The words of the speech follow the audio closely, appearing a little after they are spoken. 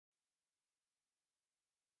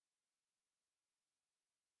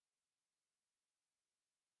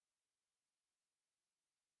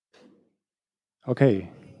Okay,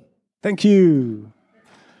 thank you.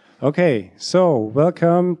 Okay, so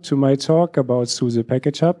welcome to my talk about SUSE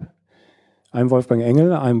Package Hub. I'm Wolfgang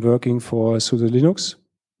Engel, I'm working for SUSE Linux.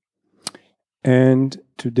 And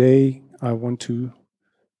today I want to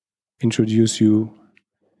introduce you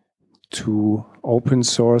to open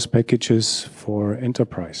source packages for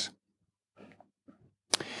enterprise.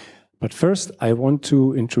 But first I want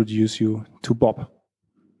to introduce you to Bob.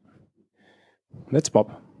 That's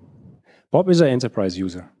Bob. Bob is an enterprise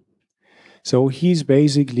user. So he's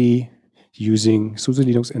basically using SUSE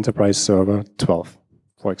Linux Enterprise Server 12,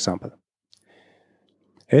 for example.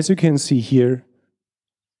 As you can see here,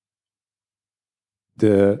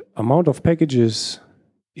 the amount of packages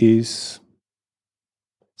is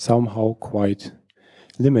somehow quite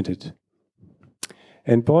limited.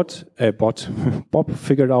 And Bob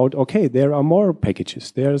figured out, okay, there are more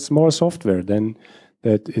packages. There's more software than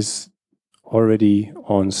that is already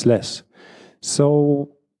on SLES.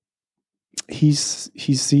 So he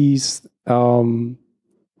sees the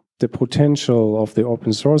potential of the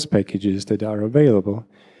open source packages that are available.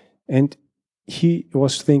 And he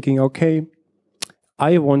was thinking, okay,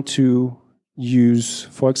 I want to use,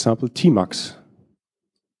 for example, Tmux.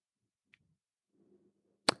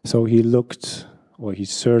 So he looked, or he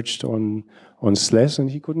searched on SLES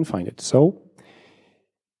and he couldn't find it. So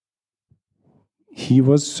he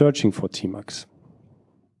was searching for Tmux.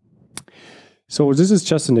 So this is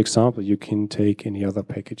just an example. You can take any other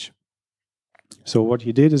package. So what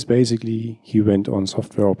he did is basically he went on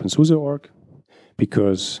software openSUSE.org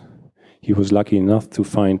because he was lucky enough to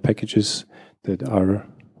find packages that are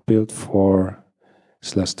built for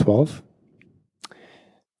SLES 12.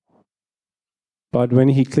 But when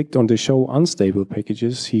he clicked on the show unstable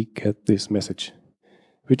packages, he got this message,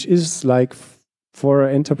 which is like for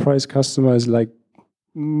an enterprise customer is like,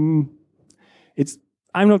 I'm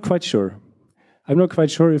not quite sure. I'm not quite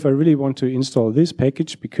sure if I really want to install this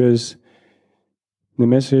package because the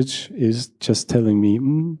message is just telling me,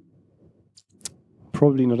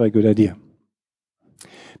 probably not a good idea.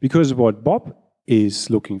 Because what Bob is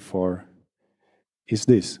looking for is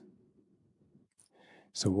this.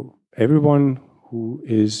 So everyone who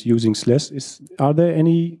is using SLES, are there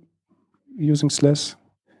any using SLES?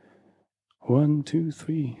 1, 2,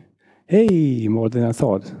 3. Hey, more than I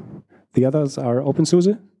thought. The others are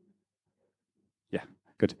openSUSE? Yeah,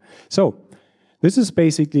 good. So this is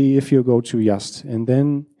basically if you go to Just and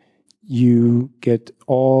then you get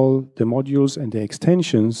all the modules and the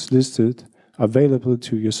extensions listed available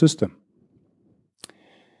to your system.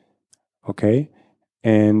 Okay,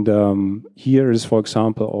 and here is, for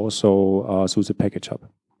example, also SUSE Package Hub,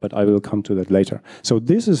 but I will come to that later. So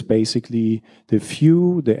this is basically the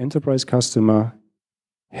view the enterprise customer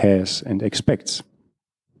has and expects,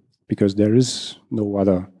 because there is no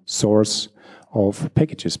other source of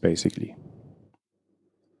packages, basically.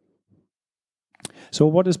 So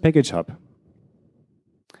what is Package Hub?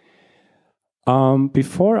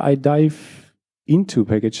 Before I dive into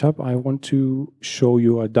Package Hub, I want to show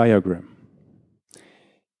you a diagram.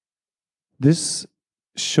 This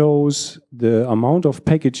shows the amount of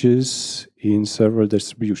packages in several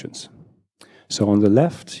distributions. So on the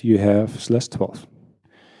left, you have SLES 12.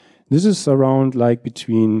 This is around like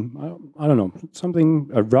between, I don't know, something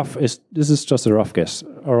a rough, this is just a rough guess,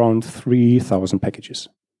 around 3,000 packages.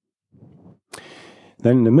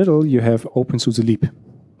 Then in the middle, you have openSUSE Leap,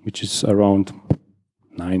 which is around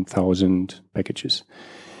 9,000 packages.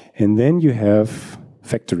 And then you have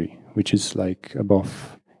Factory, which is like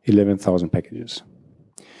above 11,000 packages.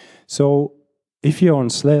 So if you're on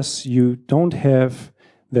SLES, you don't have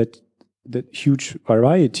that huge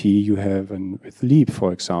variety you have with Leap,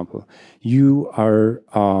 for example. You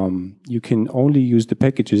can only use the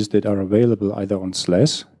packages that are available either on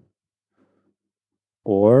SLES,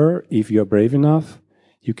 or if you're brave enough,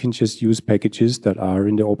 you can just use packages that are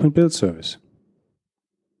in the open build service.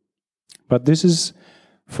 But this is,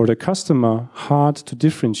 for the customer, hard to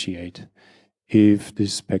differentiate if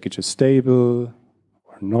this package is stable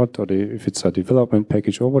or not, or if it's a development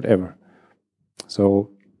package or whatever.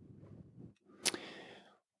 So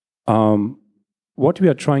what we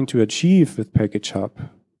are trying to achieve with Package Hub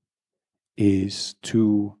is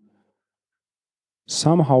to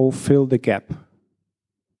somehow fill the gap.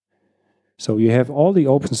 So you have all the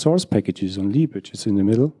open source packages on Leap, which is in the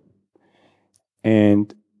middle,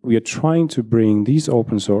 and we are trying to bring these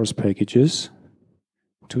open source packages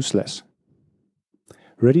to SLES,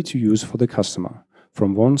 ready to use for the customer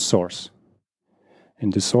from one source.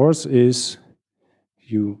 And the source is,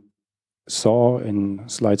 you saw in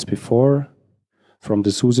slides before, from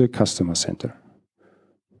the SUSE Customer Center.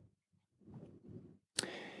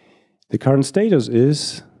 The current status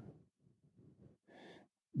is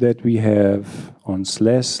that we have on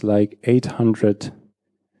SLES like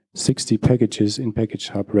 860 packages in Package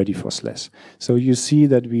Hub ready for SLES. So you see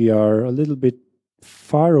that we are a little bit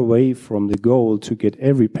far away from the goal to get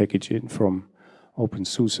every package in from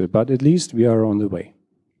openSUSE, but at least we are on the way.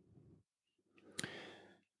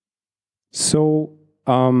 So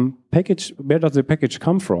where does the package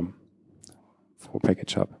come from for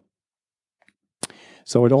Package Hub?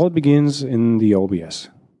 So it all begins in the OBS.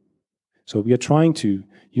 So we are trying to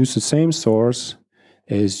use the same source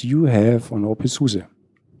as you have on openSUSE.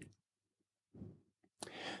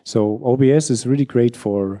 So OBS is really great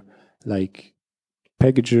for like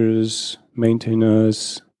packagers,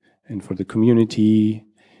 maintainers, and for the community.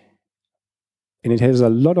 And it has a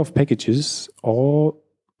lot of packages all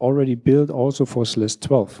already built also for SLES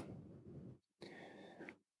 12.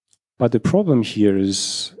 But the problem here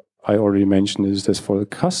is, I already mentioned, is that for the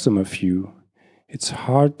customer view, it's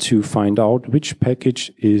hard to find out which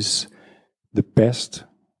package is the best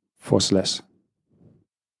for SLES.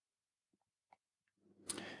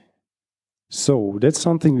 So that's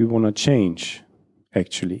something we want to change,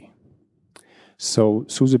 actually. So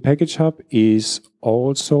SUSE Package Hub is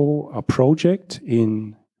also a project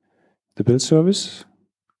in the build service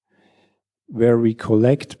where we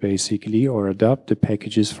collect basically or adapt the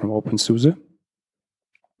packages from openSUSE.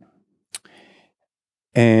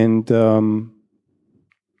 And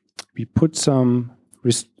we put some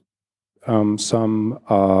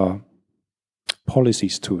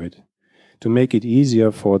policies to it to make it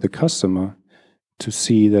easier for the customer to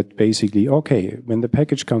see that basically, okay, when the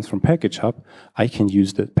package comes from Package Hub, I can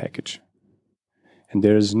use that package. And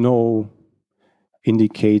there is no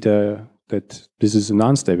indicator that this is an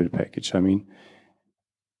unstable package. I mean,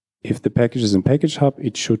 if the package is in Package Hub,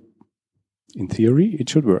 it should, in theory, it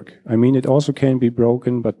should work. I mean, it also can be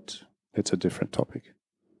broken, but that's a different topic.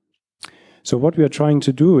 So what we are trying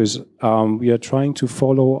to do is we are trying to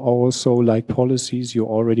follow also like policies you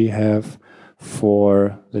already have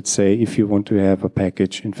for, let's say, if you want to have a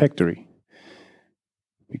package in factory.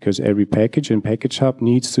 Because every package in Package Hub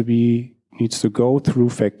needs to go through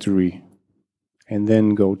factory and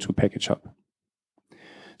then go to Package Hub.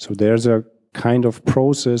 So there's a kind of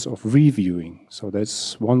process of reviewing. So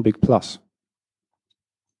that's one big plus.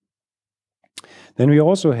 Then we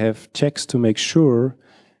also have checks to make sure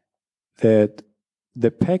that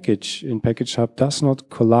the package in Package Hub does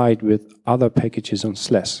not collide with other packages on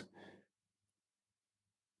SLES.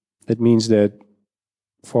 That means that,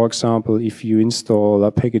 for example, if you install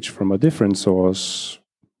a package from a different source,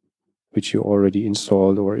 which you already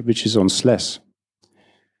installed or which is on SLES,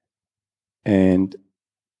 and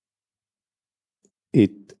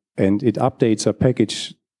it updates a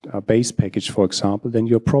package, a base package, for example, then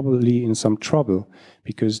you're probably in some trouble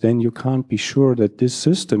because then you can't be sure that this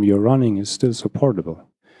system you're running is still supportable.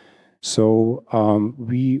 So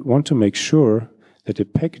we want to make sure that the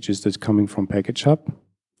packages that's coming from Package Hub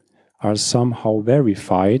are somehow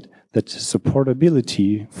verified that the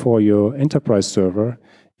supportability for your enterprise server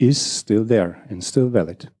is still there and still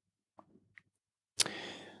valid.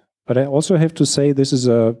 But I also have to say this is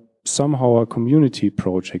somehow a community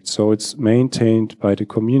project, so it's maintained by the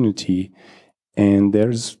community, and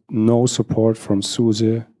there's no support from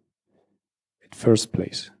SUSE at first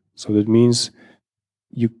place. So that means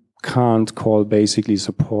you can't call basically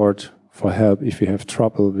support for help if you have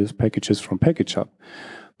trouble with packages from Package Hub.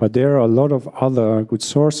 But there are a lot of other good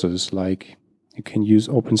sources, like you can use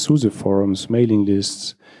openSUSE forums, mailing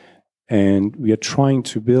lists, and we are trying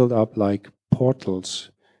to build up like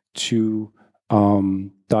portals to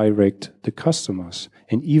direct the customers,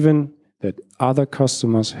 and even that other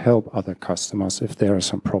customers help other customers if there are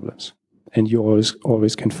some problems. And you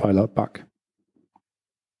always can file a bug.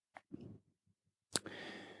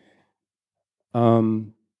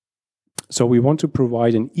 So we want to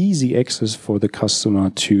provide an easy access for the customer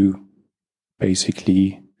to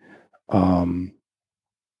basically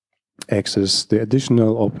access the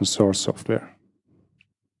additional open source software.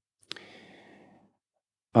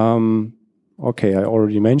 Okay, I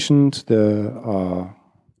already mentioned the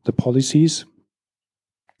policies.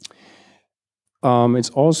 It's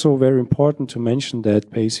also very important to mention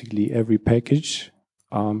that basically every package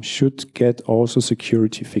should get also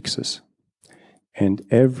security fixes. And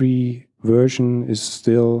every version is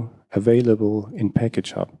still available in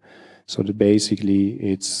Package Hub. So that basically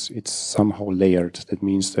it's somehow layered. That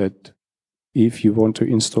means that if you want to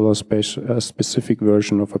install a specific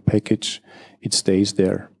version of a package, it stays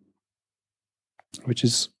there. Which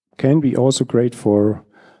can be also great for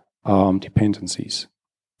dependencies.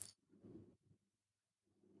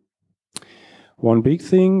 One big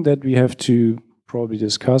thing that we have to probably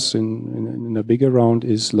discuss in a bigger round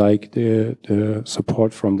is like the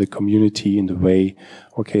support from the community in the way,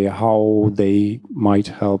 okay, how they might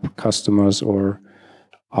help customers or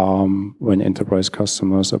when enterprise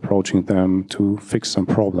customers approaching them to fix some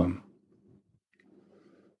problem.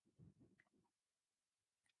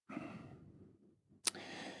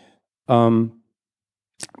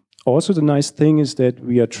 Also, the nice thing is that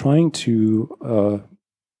we are trying to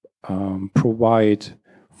provide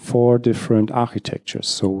 4 different architectures.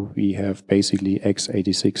 So we have basically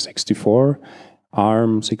x86 64,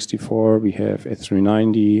 ARM 64, we have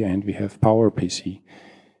S390, and we have PowerPC.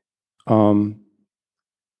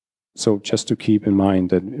 So just to keep in mind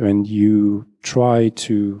that when you try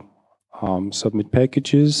to submit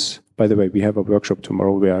packages, by the way, we have a workshop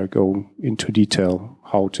tomorrow where I go into detail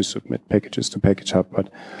how to submit packages to Package Hub, but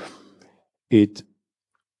it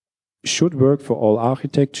should work for all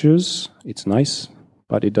architectures. It's nice,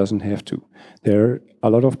 but it doesn't have to. There are a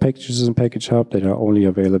lot of packages in Package Hub that are only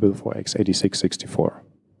available for x86 64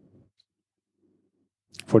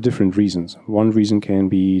 for different reasons. One reason can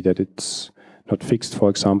be that it's not fixed, for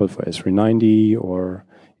example, for S390, or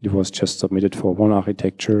it was just submitted for one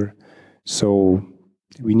architecture. So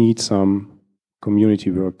we need some community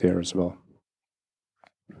work there as well.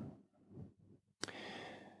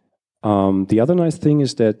 The other nice thing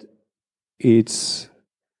is that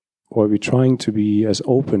we're trying to be as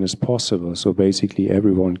open as possible. So basically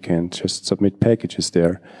everyone can just submit packages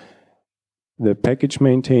there. The package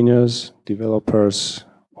maintainers, developers,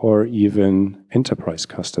 or even enterprise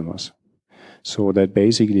customers. So that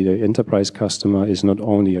basically the enterprise customer is not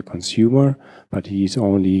only a consumer, but he's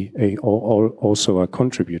also a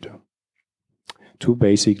contributor to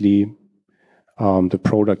basically the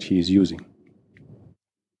product he is using.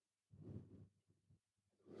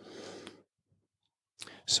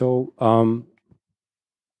 So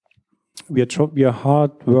we are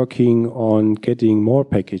hard working on getting more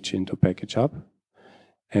package into Package Hub,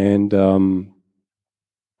 and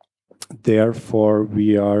therefore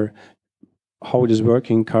how it is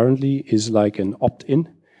working currently is like an opt-in.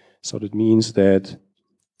 So that means that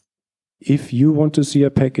if you want to see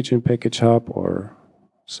a package in Package Hub, or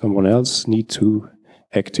someone else need to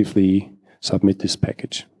actively submit this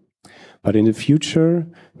package. But in the future,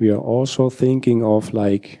 we are also thinking of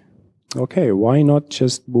like, okay, why not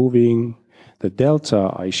just moving the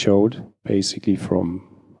delta I showed basically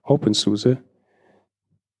from openSUSE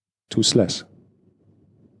to SLES.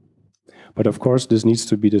 But of course, this needs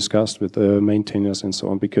to be discussed with the maintainers and so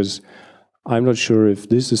on, because I'm not sure if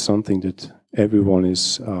this is something that everyone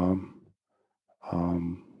is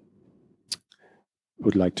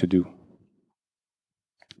would like to do.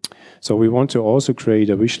 So we want to also create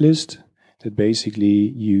a wish list that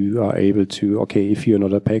basically you are able to, okay, if you're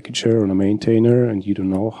not a packager or a maintainer and you don't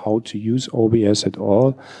know how to use OBS at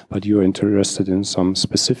all, but you're interested in some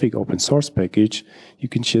specific open source package, you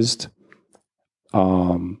can just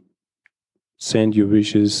send your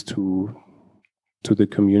wishes to the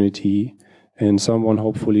community, and someone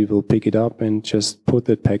hopefully will pick it up and just put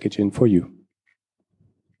that package in for you.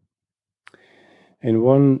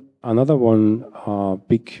 And another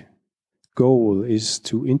big goal is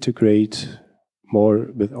to integrate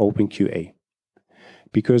more with OpenQA,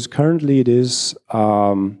 because currently it is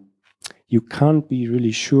you can't be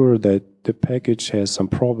really sure that the package has some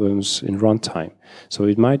problems in runtime. So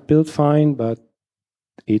it might build fine, but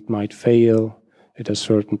it might fail at a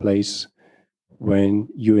certain place when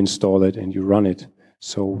you install it and you run it.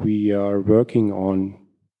 So we are working on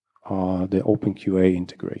the OpenQA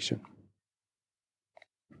integration.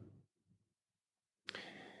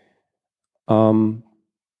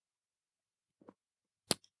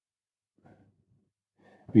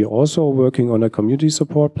 We are also working on a community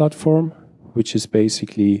support platform, which is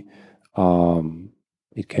basically,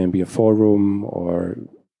 it can be a forum or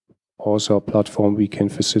also a platform we can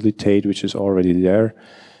facilitate, which is already there,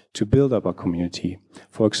 to build up a community.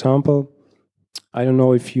 For example, I don't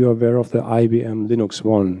know if you're aware of the IBM Linux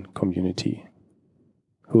One community.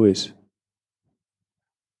 Who is?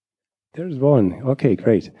 There's one. Okay,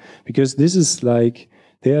 great. Because this is like,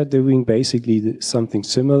 they are doing basically something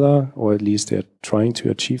similar, or at least they're trying to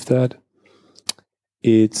achieve that.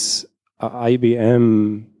 It's an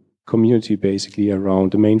IBM community basically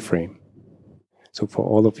around the mainframe. So for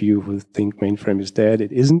all of you who think mainframe is dead,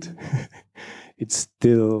 it isn't. It's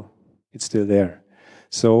still there.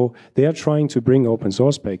 So they are trying to bring open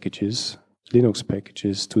source packages, Linux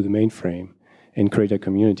packages, to the mainframe and create a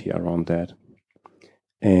community around that.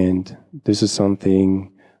 And this is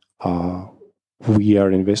something we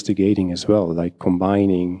are investigating as well, like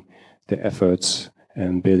combining the efforts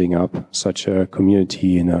and building up such a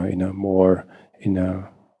community in a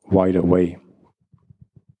wider way.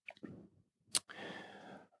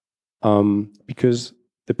 Because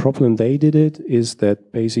the problem they did it is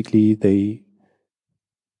that basically they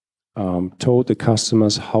told the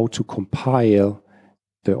customers how to compile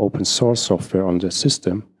the open source software on the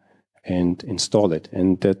system and install it.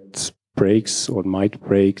 And that breaks or might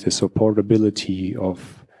break the supportability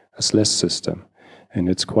of a SLES system. And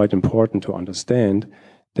it's quite important to understand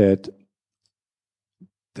that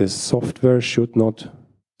the software should not,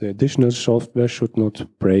 the additional software should not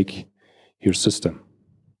break your system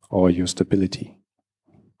or your stability.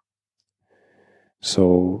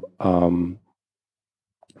 So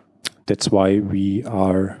that's why we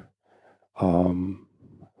are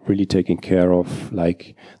really taking care of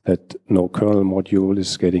like that no kernel module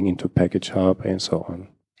is getting into Package Hub and so on.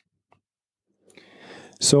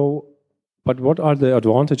 So, but what are the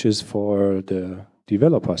advantages for the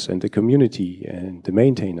developers and the community and the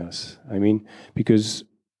maintainers? I mean, because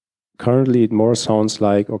currently it more sounds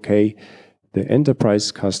like, okay, the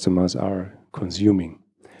enterprise customers are consuming.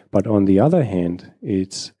 But on the other hand,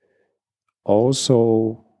 it's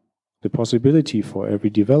also the possibility for every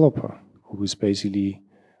developer who is basically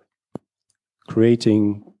create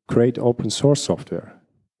open source software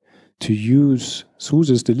to use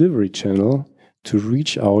SUSE's delivery channel to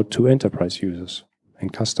reach out to enterprise users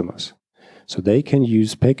and customers. So they can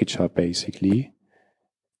use Package Hub basically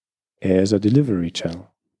as a delivery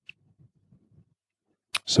channel.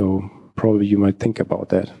 So probably you might think about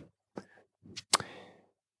that.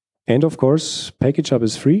 And of course, Package Hub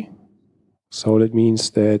is free. So that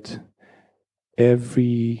means that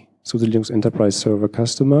every SUSE Linux Enterprise server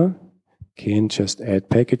customer can just add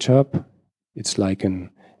Package Hub. It's like an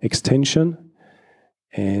extension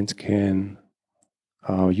and can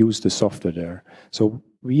use the software there. So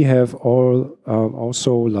we have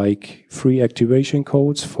also like free activation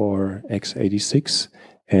codes for x86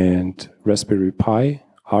 and Raspberry Pi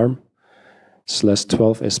ARM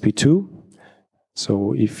 /12 SP2.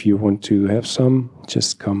 So if you want to have some,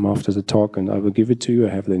 just come after the talk and I will give it to you. I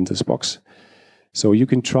have it in this box. So you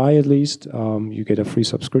can try at least. You get a free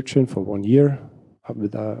subscription for 1 year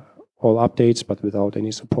with all updates, but without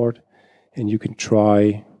any support. And you can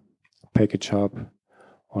try Package Hub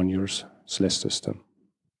on your SLES system.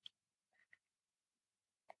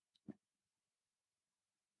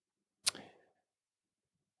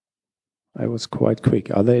 I was quite quick.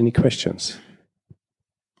 Are there any questions?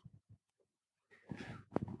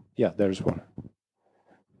 Yeah, there's one.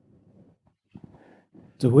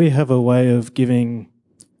 Do we have a way of giving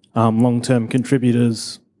long-term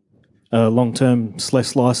contributors a long-term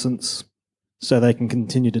SLES license so they can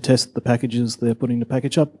continue to test the packages they're putting to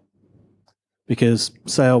Package Hub? Because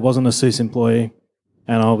say I wasn't a SUSE employee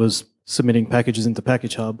and I was submitting packages into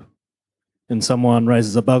Package Hub and someone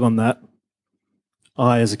raises a bug on that,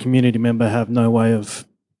 I as a community member have no way of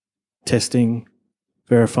testing,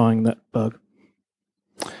 verifying that bug.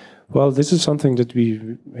 Well, this is something that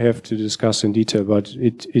we have to discuss in detail, but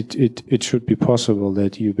it should be possible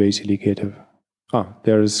that you basically get a...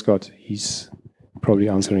 there is Scott. He's probably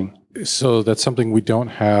answering. So that's something we don't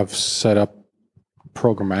have set up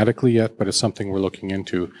programmatically yet, but it's something we're looking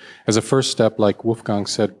into. As a first step, like Wolfgang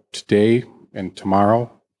said, today and tomorrow,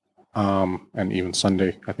 and even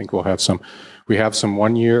Sunday, I think we'll have some. We have some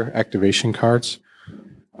 1-year activation cards.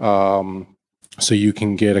 So you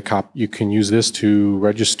can get a copy. You can use this to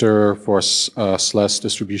register for SLES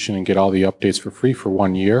distribution and get all the updates for free for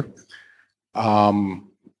 1 year.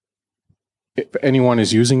 If anyone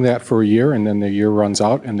is using that for a year and then the year runs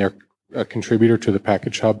out and they're a contributor to the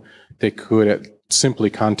Package Hub, they could simply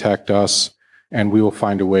contact us and we will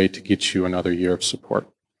find a way to get you another year of support.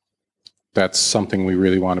 That's something we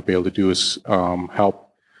really want to be able to do, is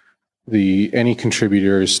help any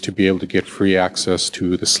contributors to be able to get free access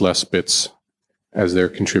to the SLES bits as they're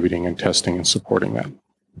contributing and testing and supporting that.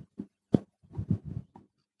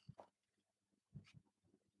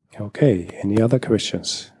 Okay, any other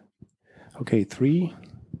questions? Okay, 3.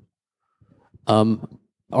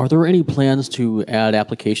 Are there any plans to add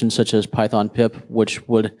applications such as Python pip, which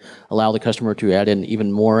would allow the customer to add in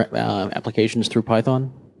even more applications through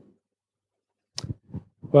Python?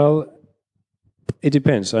 Well, it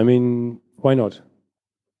depends. I mean, why not?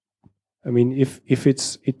 I mean, if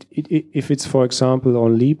it's for example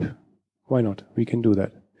on Leap, why not? We can do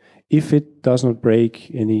that. If it does not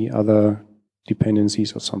break any other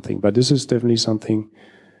dependencies or something, but this is definitely something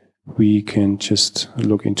we can just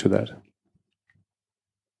look into that.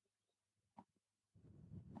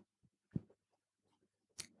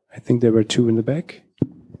 I think there were 2 in the back.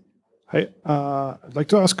 Hi, I'd like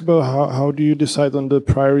to ask about how do you decide on the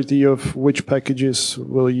priority of which packages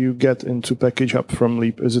will you get into Package Hub from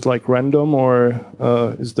Leap? Is it like random, or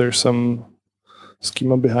is there some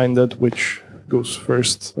schema behind that which goes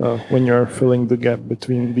first when you're filling the gap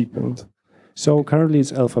between Leap and... So currently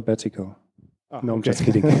it's alphabetical. No, I'm just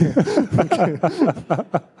kidding.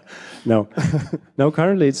 No. No,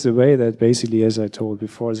 currently it's the way that basically, as I told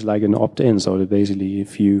before, it's like an opt-in. So that basically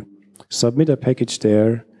if you submit a package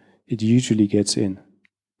there, it usually gets in.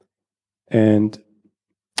 And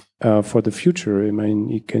for the future, I mean,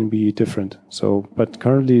 it can be different. So, but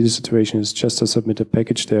currently the situation is just to submit a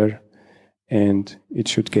package there and it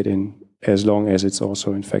should get in as long as it's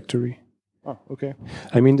also in factory. Oh, okay.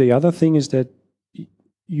 I mean, the other thing is that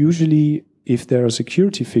usually if there are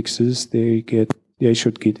security fixes, they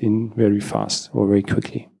should get in very fast or very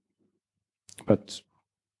quickly. But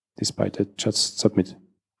despite that, just submit.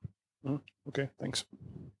 Okay, thanks.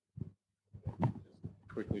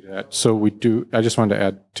 Quickly to that. So we do, I just wanted to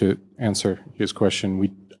add to answer his question.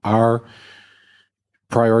 We are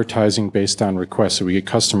prioritizing based on requests. So we get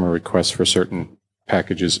customer requests for certain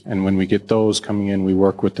packages. And when we get those coming in, we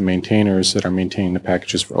work with the maintainers that are maintaining the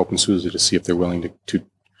packages for openSUSE to see if they're willing to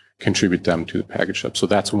contribute them to the package hub. So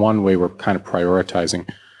that's one way we're kind of prioritizing.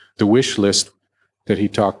 The wish list that he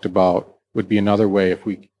talked about would be another way if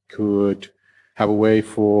we could have a way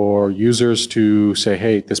for users to say,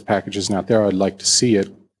 hey, this package is not there, I'd like to see it.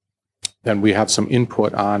 Then we have some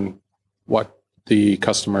input on what the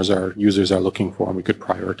customers or users are looking for, and we could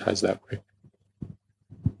prioritize that way.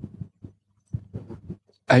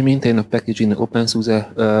 I maintain a package in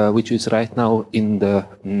openSUSE, which is right now in the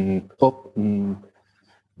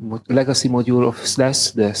legacy module of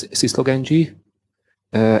SLES, the syslog-ng.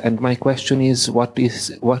 And my question is, what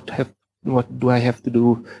do I have to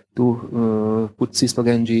do to put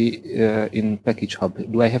syslog-ng in Package Hub?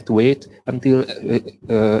 Do I have to wait until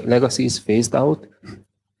legacy is phased out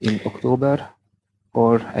in October,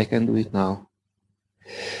 or I can do it now?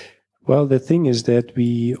 Well, the thing is that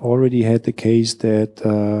we already had the case that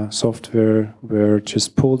software were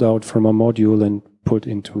just pulled out from a module and put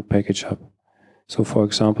into Package Hub. So, for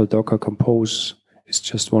example, Docker Compose is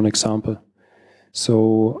just one example.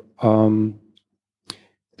 So,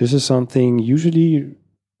 this is something usually,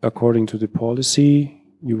 according to the policy,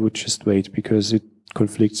 you would just wait because it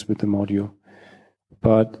conflicts with the module.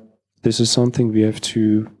 But this is something we have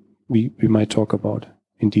to, we might talk about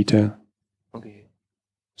in detail. Okay.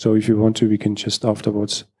 So if you want to, we can just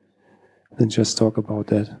afterwards then just talk about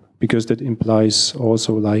that. Because that implies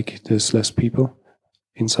also like the SLES people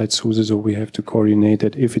inside SUSE, so we have to coordinate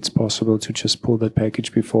that if it's possible to just pull that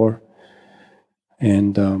package before.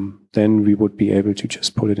 And then we would be able to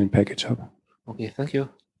just put it in Package Hub. Okay, thank you.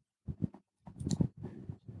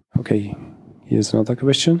 Okay, here's another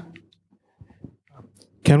question.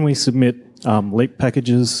 Can we submit Leap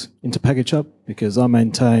packages into Package Hub? Because I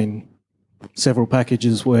maintain several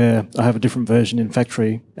packages where I have a different version in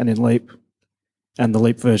factory and in Leap, and the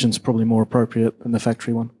Leap version is probably more appropriate than the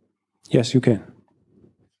factory one. Yes, you can.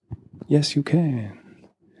 Yes, you can.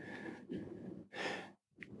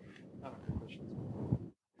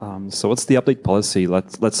 So what's the update policy?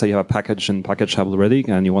 Let's say you have a package in Package Hub already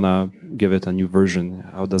and you want to give it a new version.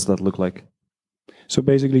 How does that look like? So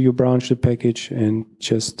basically you branch the package and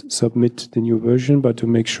just submit the new version, but to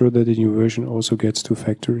make sure that the new version also gets to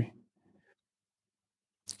factory.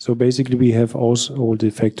 So basically we have also all the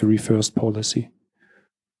factory first policy.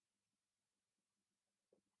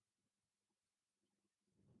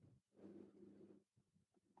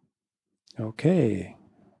 Okay.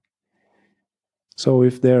 So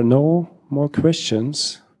if there are no more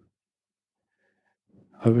questions,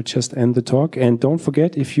 I will just end the talk. And don't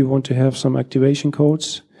forget, if you want to have some activation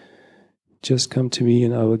codes, just come to me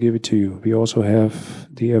and I will give it to you. We also have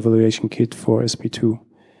the evaluation kit for SP2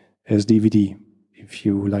 as DVD, if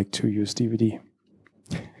you like to use DVD.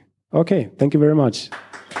 Okay, thank you very much.